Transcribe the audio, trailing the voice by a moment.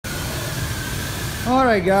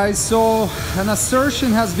Alright guys, so an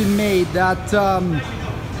assertion has been made that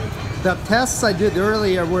the tests I did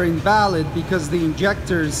earlier were invalid because the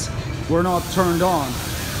injectors were not turned on.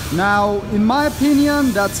 Now, in my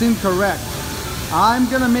opinion, that's incorrect. I'm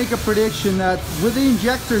gonna make a prediction that with the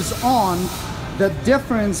injectors on, the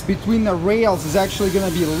difference between the rails is actually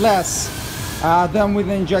gonna be less than when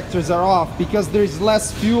the injectors are off, because there's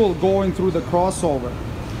less fuel going through the crossover.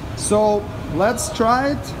 So let's try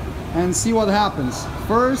it and see what happens.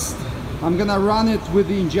 First, I'm gonna run it with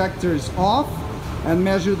the injectors off and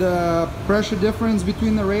measure the pressure difference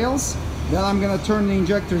between the rails. Then I'm gonna turn the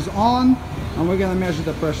injectors on and we're gonna measure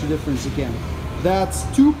the pressure difference again. That's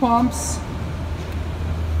 2 pumps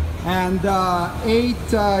and 8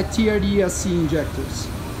 TRD-SC injectors.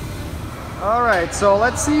 All right, so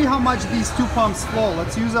let's see how much these 2 pumps flow.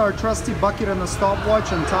 Let's use our trusty bucket and a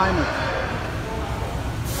stopwatch and time it.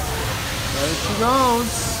 There she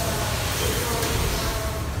goes.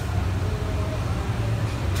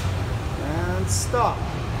 And stop.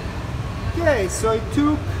 Okay, so it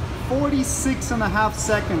took 46.5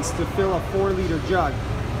 seconds to fill a 4-liter jug,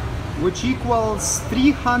 which equals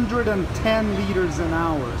 310 liters an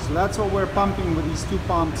hour. So that's what we're pumping with these 2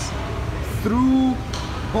 pumps through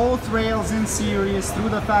both rails in series, through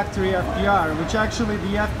the factory FPR, which actually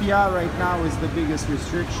the FPR right now is the biggest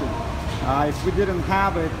restriction. If we didn't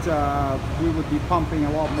have it, we would be pumping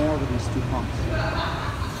a lot more with these 2 pumps.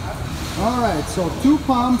 Alright, so 2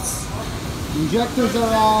 pumps, injectors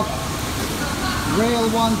are off, rail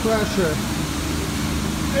 1 pressure.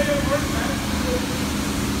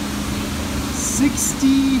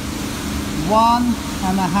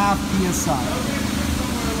 61.5 psi.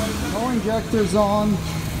 No injectors on.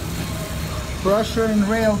 Pressure in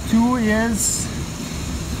rail 2 is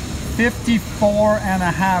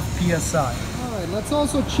 54.5 psi. Alright, let's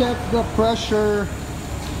also check the pressure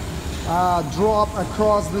drop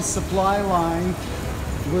across the supply line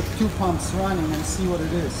with 2 pumps running and see what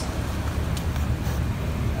it is.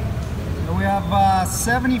 So we have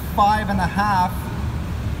 75.5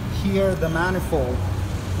 here, the manifold.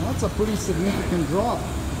 That's a pretty significant drop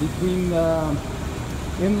between the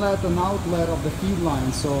inlet and outlet of the feed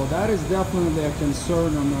line, so that is definitely a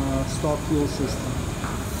concern on the stock fuel system.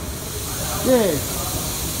 Okay,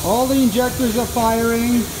 all the injectors are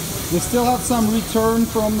firing. We still have some return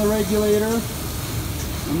from the regulator,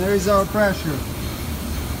 and there is our pressure.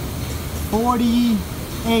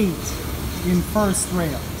 48 in first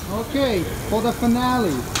rail. Okay, for the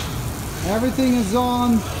finale, everything is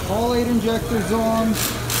on, all 8 injectors on.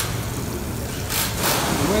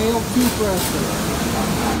 Rail 2 pressure.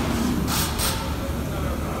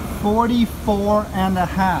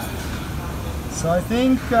 44.5. So I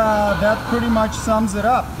think that pretty much sums it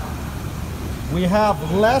up. We have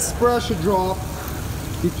less pressure drop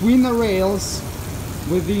between the rails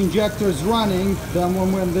with the injectors running than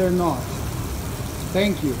when they're not.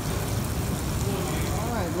 Thank you.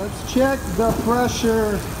 Alright, let's check the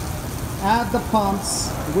pressure at the pumps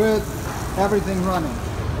with everything running.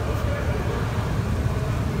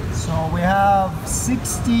 So we have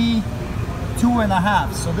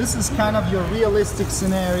 62.5. So this is kind of your realistic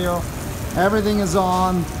scenario. Everything is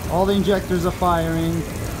on, all the injectors are firing,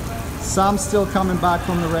 some still coming back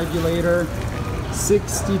from the regulator.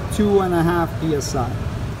 62.5 psi.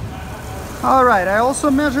 Alright, I also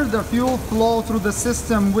measured the fuel flow through the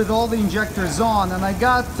system with all the injectors on, and I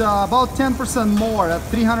got about 10% more at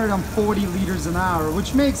 340 liters an hour,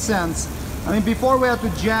 which makes sense. I mean, before we had to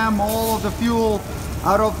jam all of the fuel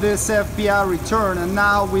out of this FPR return, and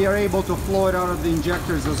now we are able to flow it out of the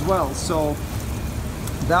injectors as well. So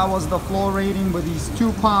that was the flow rating with these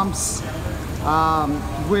 2 pumps,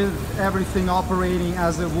 with everything operating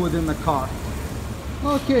as it would in the car.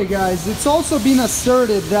 Okay guys, it's also been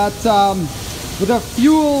asserted that with the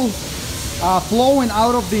fuel flowing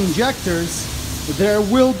out of the injectors, there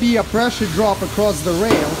will be a pressure drop across the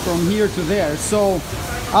rail from here to there. So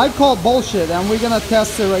I call bullshit, and we're gonna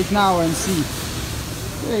test it right now and see.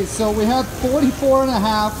 Okay, so we had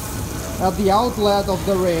 44.5 at the outlet of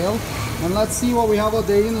the rail, and let's see what we have at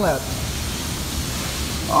the inlet.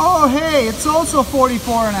 Oh hey, it's also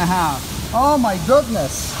 44.5. Oh my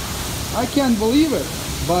goodness, I can't believe it.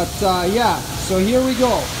 But yeah, so here we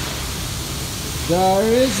go. There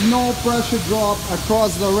is no pressure drop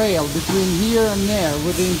across the rail between here and there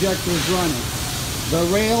with the injectors running. The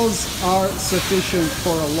rails are sufficient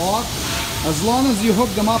for a lock as long as you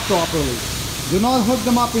hook them up properly. Do not hook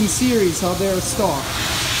them up in series how they're stock.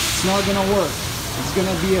 It's not gonna work. It's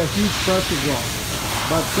gonna be a huge pressure drop.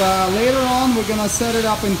 But later on we're gonna set it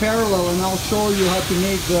up in parallel, and I'll show you how to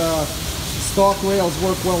make the stock rails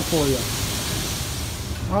work well for you.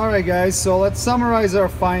 All right, guys, so let's summarize our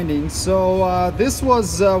findings. So this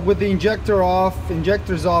was with the injectors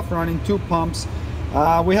off, running 2 pumps.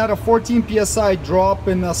 We had a 14 psi drop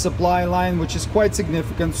in the supply line, which is quite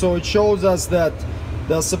significant. So it shows us that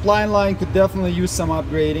the supply line could definitely use some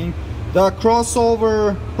upgrading. The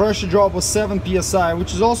crossover pressure drop was 7 psi,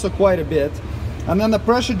 which is also quite a bit. And then the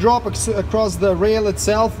pressure drop across the rail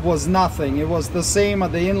itself was nothing. It was the same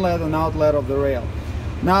at the inlet and outlet of the rail.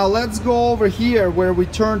 Now let's go over here where we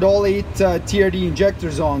turned all 8 TRD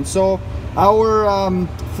injectors on. So our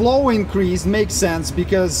flow increase makes sense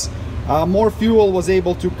because more fuel was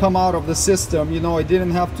able to come out of the system. You know, it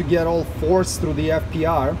didn't have to get all forced through the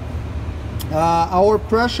FPR. Our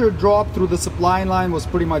pressure drop through the supply line was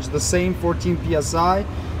pretty much the same, 14 psi.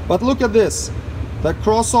 But look at this, the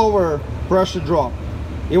crossover pressure drop.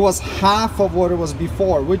 It was half of what it was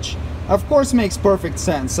before, which of course makes perfect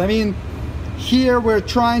sense. I mean, here we're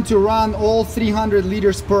trying to run all 300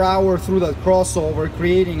 liters per hour through that crossover,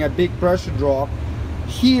 creating a big pressure drop.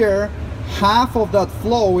 Here, half of that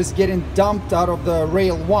flow is getting dumped out of the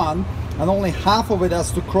rail 1, and only half of it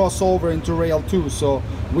has to cross over into rail 2, so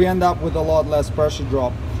we end up with a lot less pressure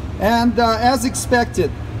drop. And as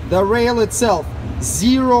expected, the rail itself,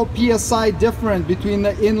 0 psi difference between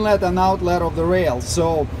the inlet and outlet of the rail.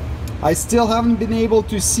 So I still haven't been able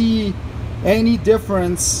to see any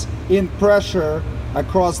difference in pressure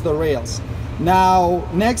across the rails. Now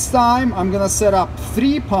next time I'm gonna set up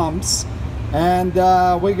 3 pumps, and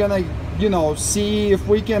we're gonna, you know, see if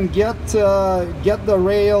we can get the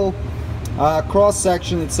rail cross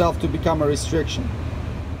section itself to become a restriction.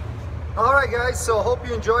 Alright guys, so hope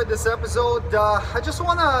you enjoyed this episode. I just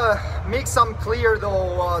want to make some clear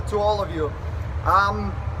though to all of you.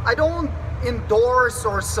 I don't endorse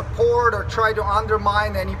or support or try to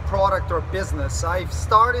undermine any product or business. I've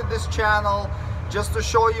started this channel just to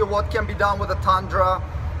show you what can be done with a Tundra.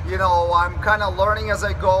 You know, I'm kind of learning as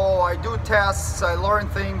I go. I do tests, I learn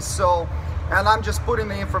things, so, and I'm just putting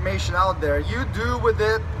the information out there. You do with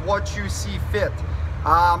it what you see fit.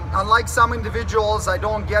 Unlike some individuals, I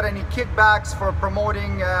don't get any kickbacks for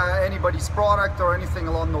promoting anybody's product or anything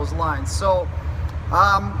along those lines. So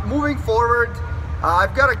moving forward,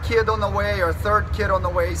 I've got a kid on the way, or 3rd kid on the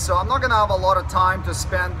way, so I'm not gonna have a lot of time to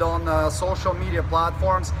spend on social media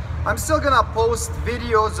platforms. I'm still gonna post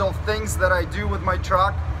videos of things that I do with my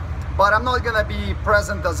truck, but I'm not gonna be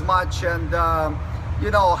present as much and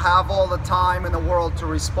you know, have all the time in the world to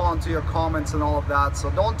respond to your comments and all of that.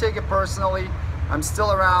 So don't take it personally. I'm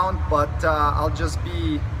still around, but I'll just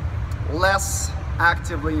be less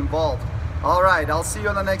actively involved. All right, I'll see you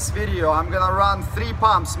in the next video. I'm gonna run 3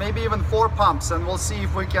 pumps, maybe even 4 pumps, and we'll see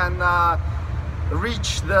if we can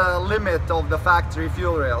reach the limit of the factory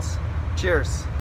fuel rails. Cheers.